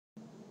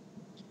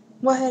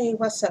Well, hey,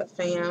 what's up,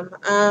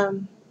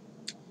 fam?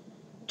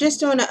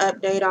 Just doing an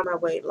update on my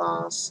weight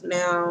loss.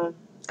 Now,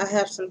 I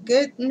have some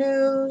good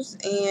news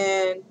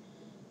and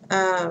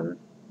um,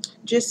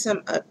 just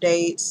some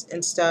updates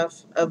and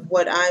stuff of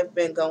what I've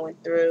been going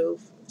through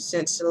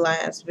since the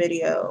last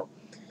video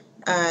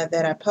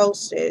that I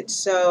posted.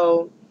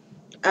 So,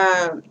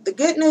 the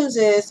good news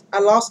is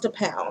I lost a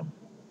pound,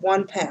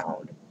 1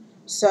 pound.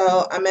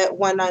 So, I'm at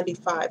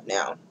 195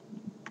 now.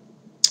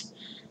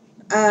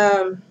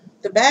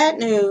 The bad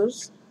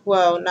news,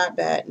 well, not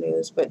bad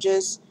news, but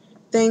just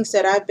things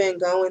that I've been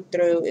going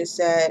through is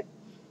that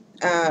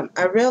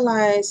I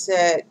realized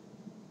that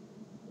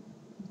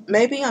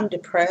maybe I'm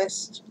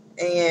depressed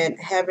and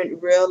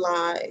haven't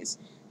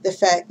realized the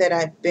fact that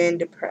I've been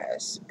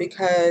depressed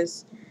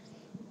because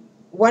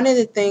one of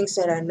the things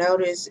that I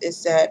notice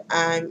is that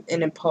I'm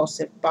an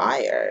impulsive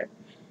buyer.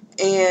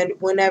 And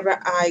whenever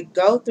I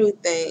go through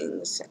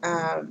things,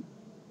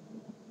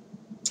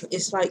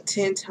 it's like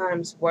 10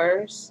 times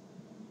worse.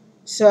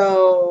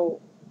 So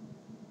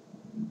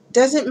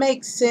does it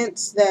make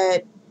sense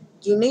that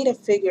you need to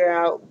figure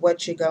out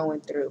what you're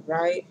going through,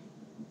 right?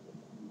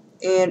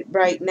 And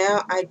right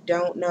now, I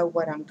don't know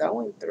what I'm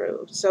going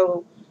through.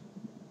 So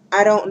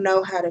I don't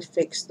know how to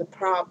fix the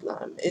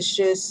problem. It's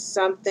just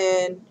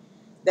something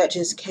that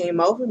just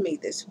came over me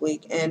this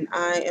week, and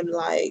I am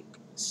like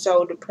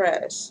so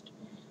depressed.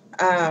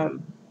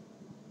 Um,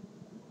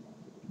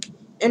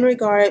 in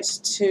regards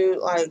to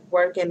like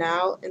working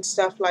out and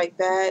stuff like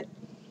that,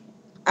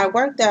 I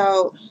worked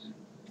out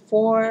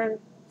four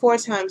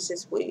times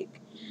this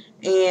week,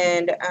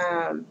 and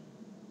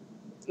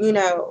you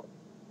know,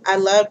 I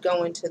love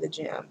going to the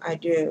gym. I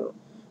do.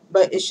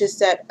 But it's just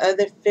that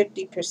other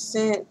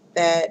 50%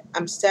 that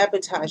I'm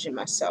sabotaging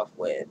myself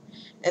with,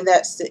 and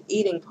that's the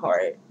eating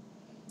part.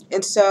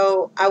 And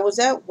so I was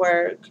at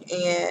work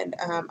and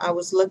I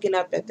was looking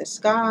up at the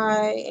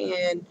sky,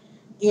 and,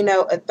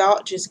 a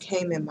thought just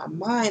came in my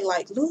mind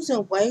like,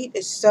 losing weight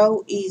is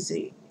so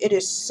easy. It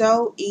is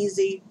so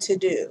easy to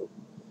do.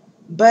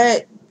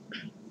 But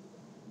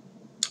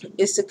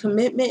it's the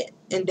commitment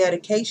and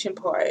dedication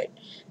part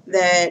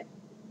that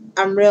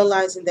I'm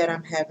realizing that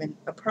I'm having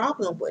a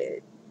problem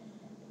with.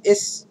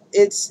 It's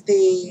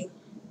the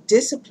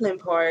discipline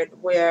part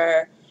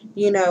where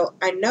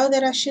I know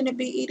that I shouldn't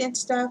be eating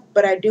stuff,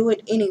 but I do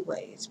it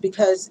anyways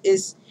because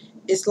it's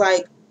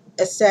like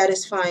a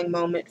satisfying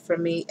moment for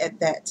me at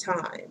that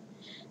time.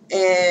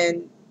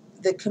 And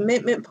the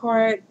commitment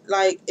part,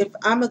 like if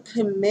I'm a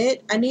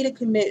commit, I need to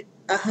commit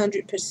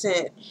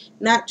 100%,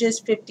 not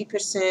just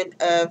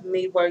 50% of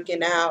me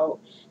working out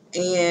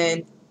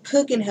and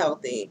cooking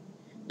healthy.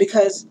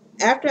 Because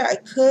after I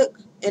cook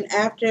and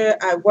after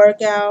I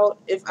work out,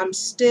 if I'm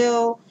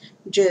still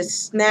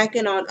just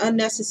snacking on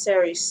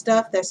unnecessary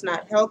stuff that's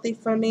not healthy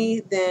for me,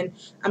 then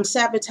I'm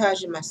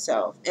sabotaging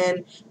myself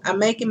and I'm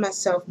making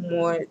myself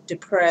more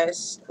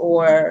depressed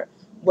or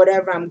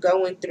whatever I'm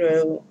going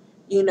through,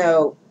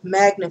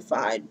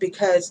 magnified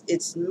because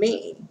it's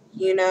me,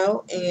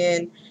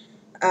 and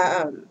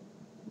um,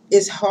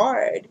 it's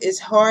hard. It's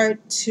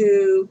hard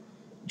to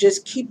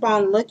just keep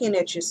on looking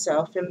at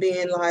yourself and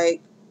being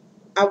like,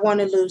 I want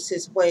to lose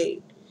his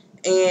weight.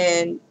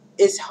 And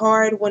it's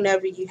hard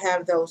whenever you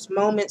have those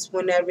moments,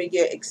 whenever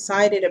you're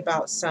excited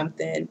about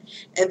something,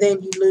 and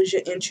then you lose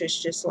your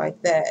interest just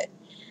like that.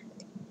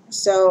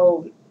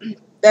 So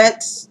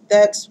that's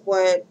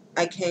what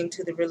I came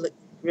to the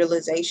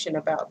realization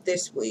about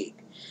this week.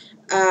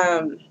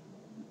 Um,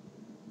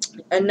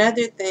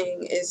 Another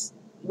thing is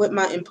with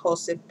my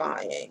impulsive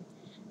buying.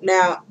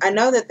 Now, I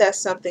know that that's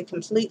something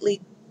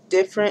completely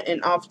different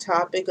and off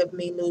topic of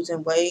me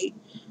losing weight,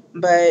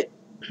 but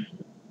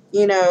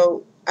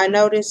I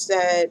noticed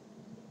that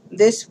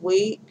this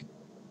week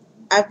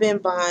I've been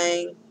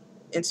buying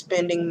and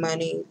spending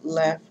money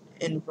left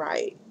and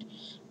right.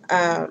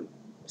 Um,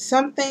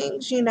 some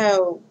things,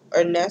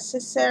 are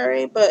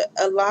necessary, but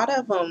a lot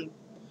of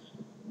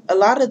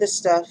the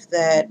stuff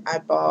that I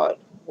bought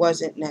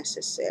wasn't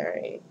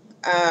necessary.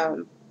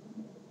 Um,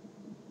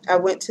 I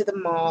went to the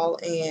mall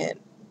and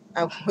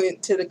I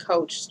went to the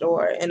Coach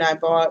store and I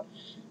bought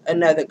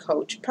another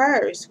Coach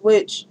purse,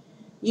 which,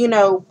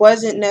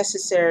 wasn't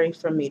necessary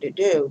for me to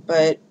do,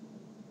 but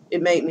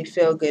it made me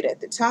feel good at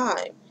the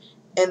time.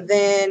 And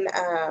then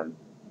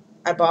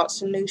I bought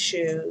some new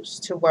shoes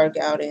to work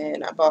out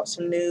in. I bought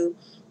some new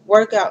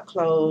workout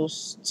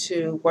clothes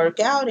to work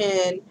out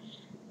in.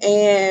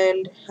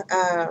 And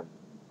uh,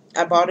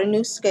 I bought a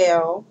new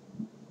scale.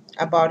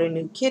 I bought a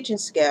new kitchen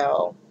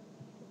scale.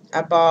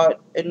 I bought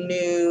a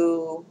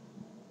new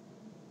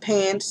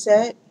pan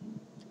set.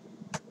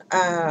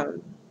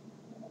 Um,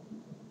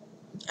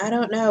 I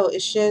don't know.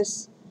 It's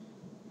just,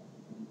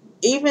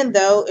 even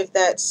though if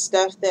that's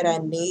stuff that I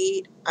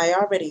need, I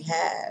already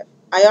have.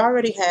 I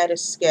already had a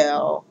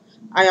scale.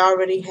 I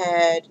already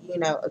had,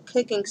 a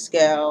cooking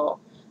scale.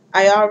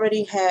 I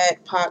already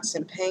had pots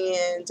and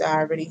pans. I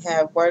already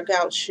have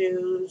workout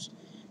shoes.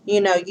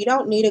 You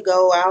don't need to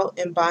go out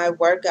and buy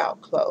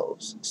workout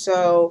clothes.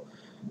 So,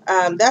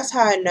 That's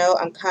how I know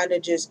I'm kind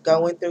of just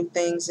going through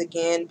things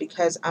again,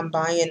 because I'm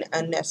buying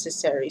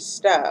unnecessary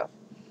stuff.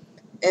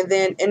 And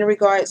then in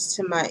regards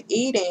to my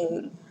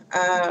eating,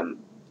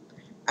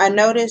 I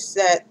noticed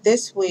that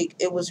this week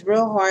it was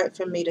real hard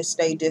for me to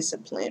stay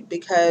disciplined,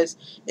 because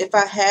if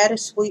I had a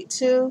sweet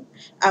tooth,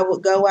 I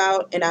would go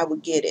out and I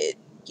would get it.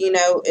 You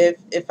know,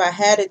 if I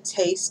had a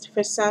taste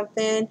for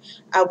something,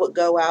 I would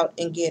go out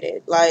and get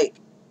it, like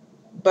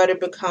butter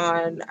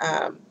pecan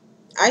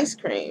ice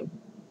cream,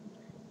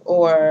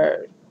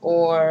 or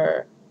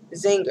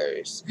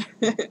zingers.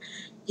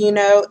 You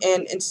know,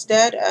 and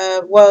instead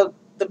of, well,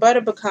 the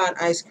butter pecan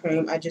ice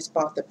cream, I just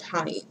bought the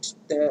pint,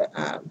 the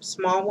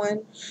small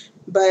one.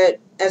 But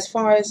as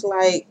far as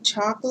like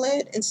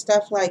chocolate and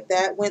stuff like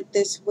that went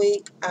this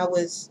week, I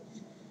was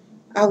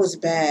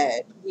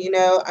bad. You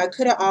know, I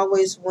could have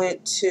always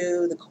went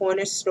to the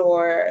corner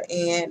store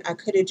and I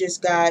could have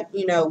just got,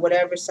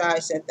 whatever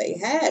size that they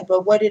had.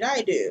 But what did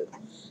I do?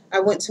 I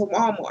went to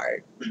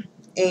Walmart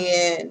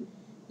and,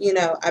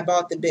 I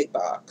bought the big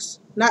box.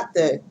 Not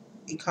the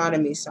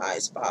economy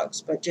size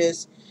box, but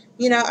just,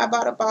 I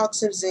bought a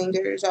box of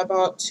Zingers. I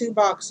bought 2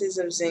 boxes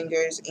of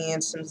Zingers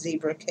and some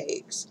zebra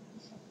cakes.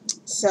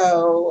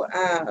 So,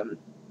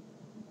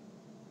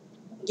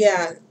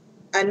 yeah,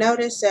 I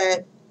noticed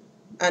that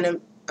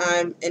I'm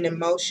an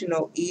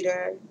emotional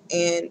eater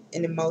and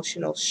an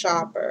emotional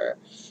shopper.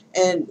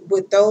 And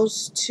with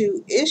those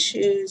two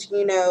issues,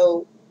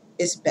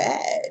 it's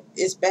bad.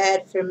 It's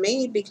bad for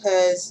me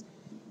because,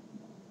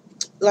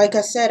 like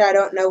I said, I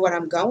don't know what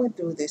I'm going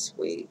through this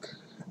week.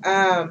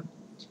 Um,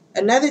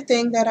 Another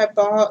thing that I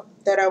bought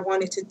that I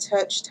wanted to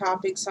touch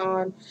topics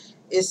on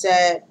is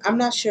that I'm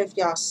not sure if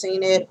y'all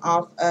seen it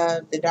off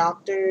of the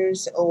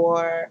doctors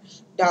or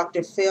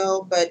Dr.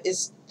 Phil, but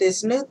it's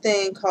this new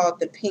thing called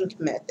the pink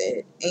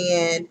method.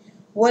 And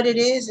what it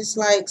is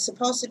like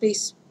supposed to be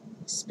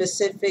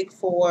specific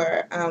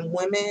for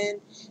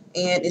women,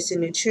 and it's a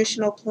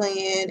nutritional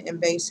plan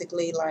and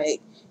basically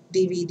like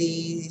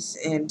DVDs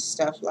and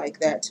stuff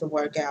like that to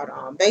work out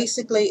on.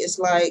 Basically, it's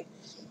like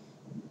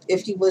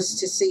if you was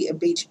to see a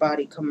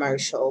Beachbody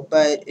commercial,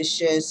 but it's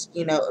just,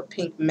 a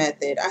pink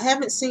method. I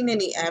haven't seen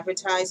any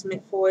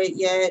advertisement for it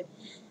yet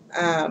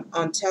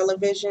on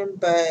television,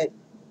 but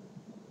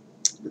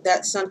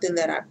that's something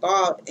that I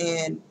bought.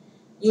 And,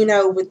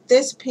 with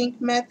this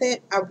pink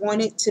method, I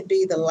want it to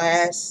be the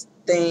last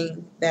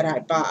thing that I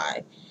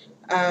buy.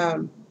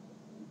 Um,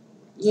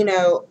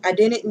 I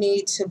didn't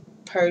need to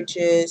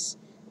purchase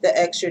the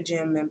extra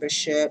gym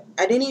membership.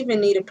 I didn't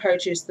even need to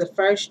purchase the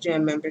first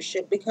gym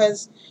membership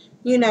because,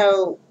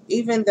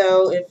 even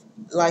though if,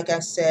 like I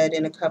said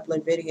in a couple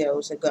of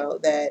videos ago,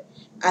 that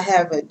I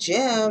have a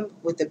gym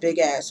with a big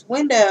ass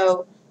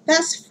window,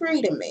 that's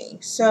free to me.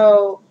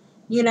 So,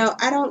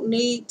 I don't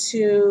need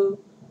to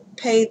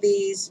pay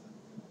these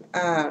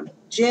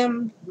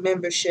gym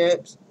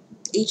memberships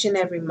each and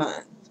every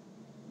month.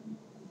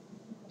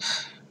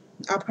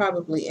 I'll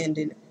probably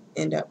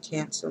end up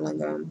canceling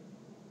them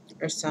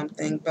or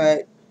something,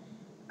 but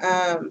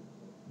um,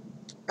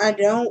 I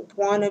don't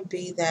want to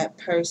be that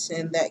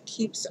person that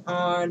keeps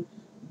on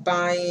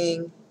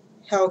buying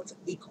health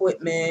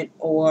equipment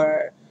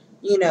or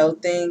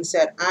things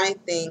that I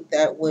think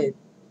that would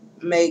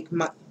make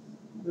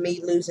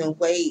me losing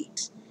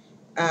weight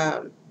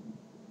um,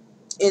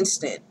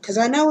 instant, because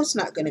I know it's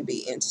not going to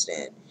be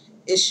instant.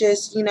 It's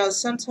just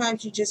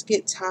sometimes you just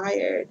get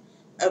tired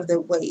of the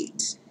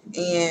wait,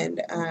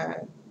 and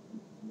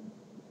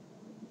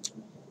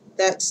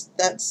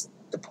that's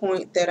the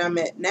point that I'm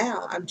at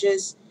now. I'm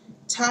just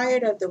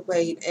tired of the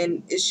wait,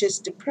 and it's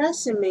just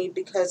depressing me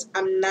because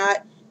I'm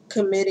not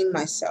committing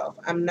myself.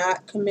 I'm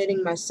not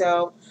committing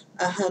myself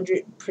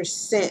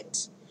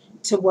 100%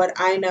 to what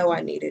I know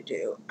I need to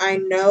do. I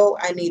know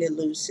I need to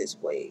lose this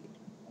weight,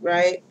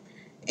 right?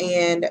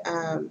 And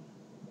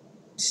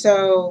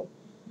so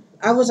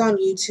I was on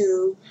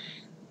YouTube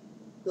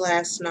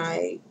last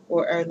night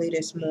or early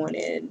this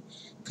morning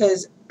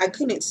because I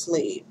couldn't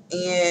sleep,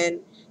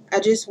 and I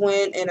just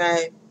went and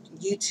I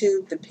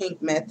YouTube the pink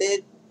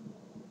method,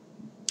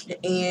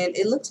 and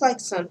it looks like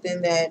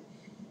something that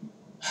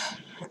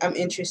I'm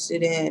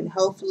interested in.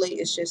 Hopefully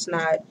it's just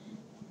not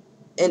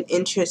an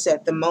interest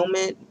at the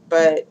moment,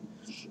 but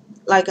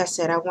like I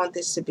said, I want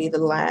this to be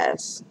the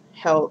last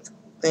health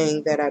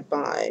thing that I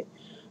buy.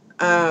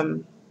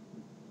 um,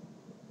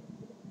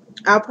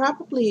 I'll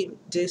probably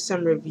do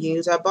some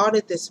reviews. I bought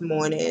it this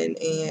morning,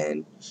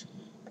 and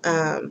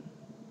um,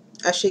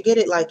 I should get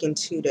it like in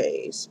 2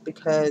 days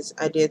because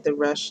I did the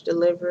rush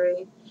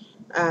delivery.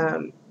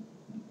 Um,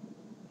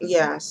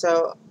 yeah,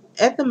 so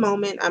at the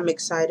moment I'm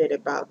excited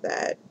about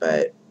that,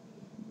 but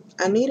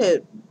I need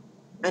to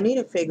I need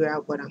to figure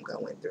out what I'm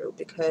going through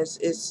because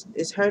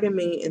it's hurting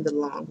me in the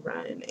long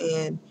run,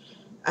 and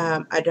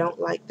I don't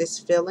like this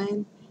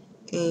feeling,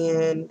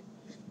 and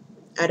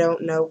I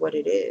don't know what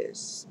it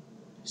is.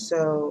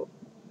 So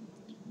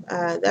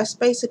that's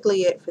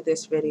basically it for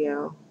this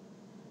video.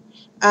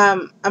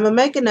 I'm gonna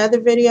make another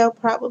video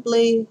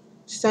probably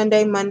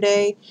Sunday,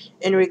 Monday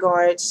in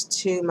regards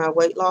to my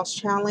weight loss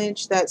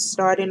challenge that's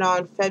starting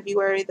on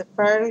February the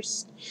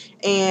 1st.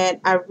 And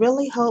I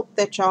really hope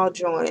that y'all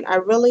join. I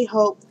really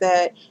hope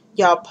that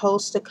y'all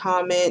post a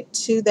comment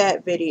to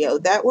that video.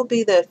 That will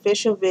be the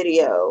official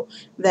video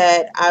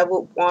that I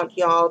would want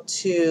y'all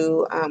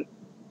to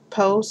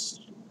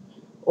post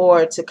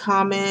or to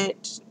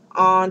comment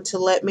on to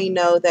let me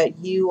know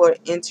that you are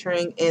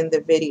entering in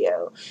the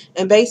video.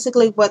 And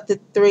basically what the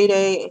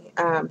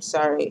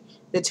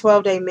the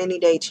 12-day mini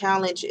day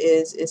challenge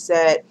is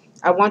that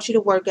I want you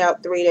to work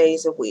out 3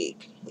 days a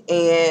week.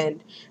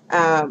 And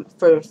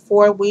for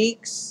 4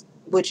 weeks,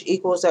 which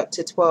equals up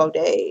to 12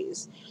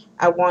 days,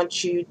 I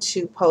want you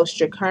to post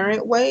your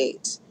current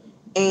weight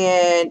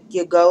and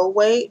your goal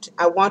weight.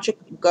 I want your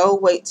goal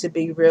weight to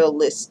be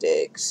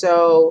realistic.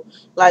 So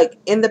like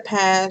in the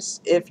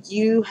past, if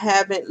you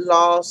haven't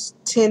lost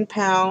 10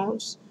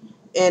 pounds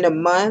in a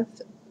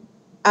month,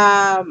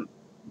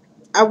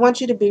 I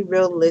want you to be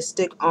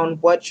realistic on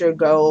what your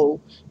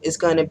goal is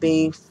going to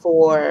be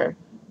for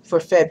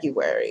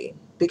February,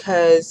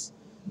 because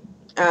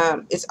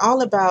it's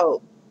all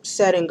about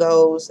setting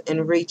goals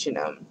and reaching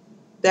them.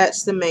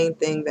 That's the main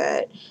thing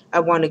that I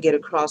want to get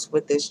across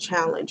with this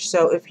challenge.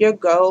 So if your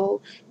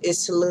goal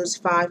is to lose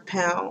 5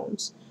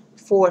 pounds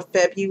for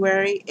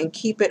February and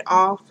keep it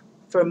off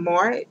for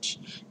March,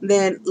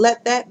 then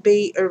let that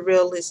be a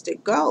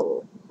realistic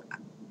goal.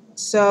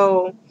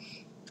 So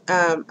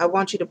I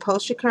want you to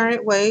post your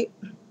current weight,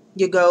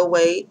 your goal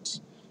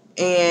weight,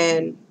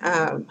 and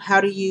how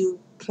do you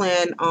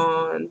plan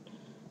on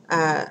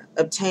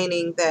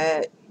obtaining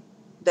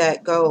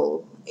that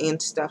goal and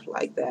stuff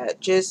like that.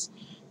 Just,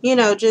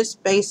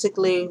 just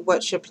basically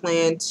what's your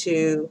plan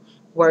to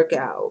work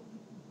out.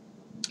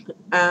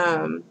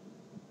 Um,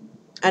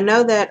 I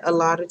know that a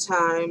lot of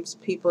times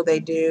people, they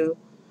do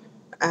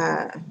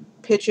uh,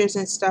 pictures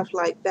and stuff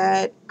like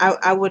that.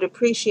 I would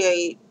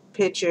appreciate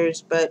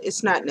pictures, but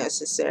it's not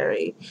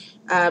necessary.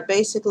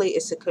 Basically,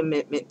 it's a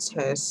commitment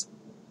test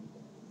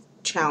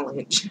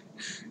challenge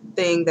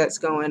thing that's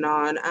going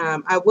on.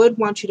 I would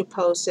want you to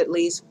post at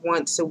least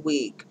once a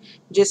week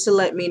just to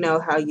let me know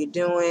how you're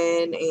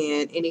doing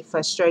and any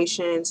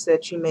frustrations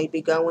that you may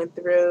be going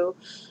through.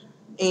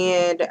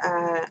 And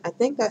I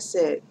think that's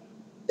it.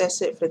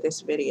 That's it for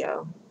this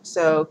video.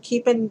 So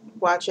keep and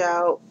watch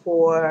out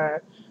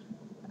for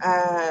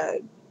uh,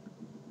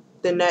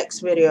 the next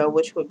video,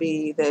 which would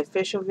be the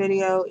official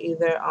video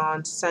either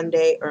on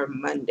Sunday or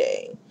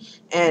Monday.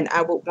 And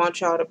I would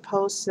want y'all to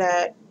post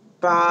that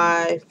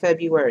by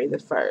February the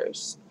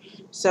 1st.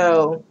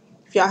 So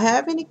if y'all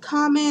have any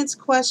comments,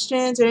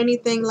 questions, or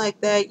anything like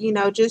that,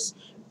 just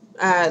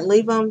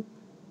leave them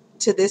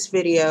to this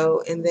video,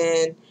 and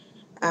then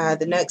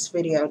the next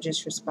video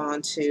just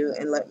respond to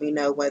and let me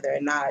know whether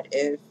or not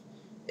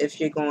if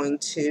you're going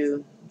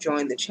to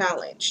join the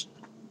challenge.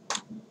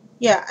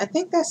 Yeah, I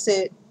think that's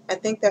it. I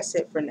think that's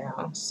it for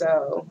now.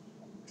 So,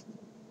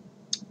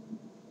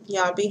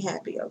 y'all be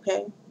happy,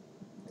 okay?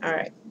 All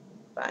right.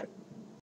 Bye.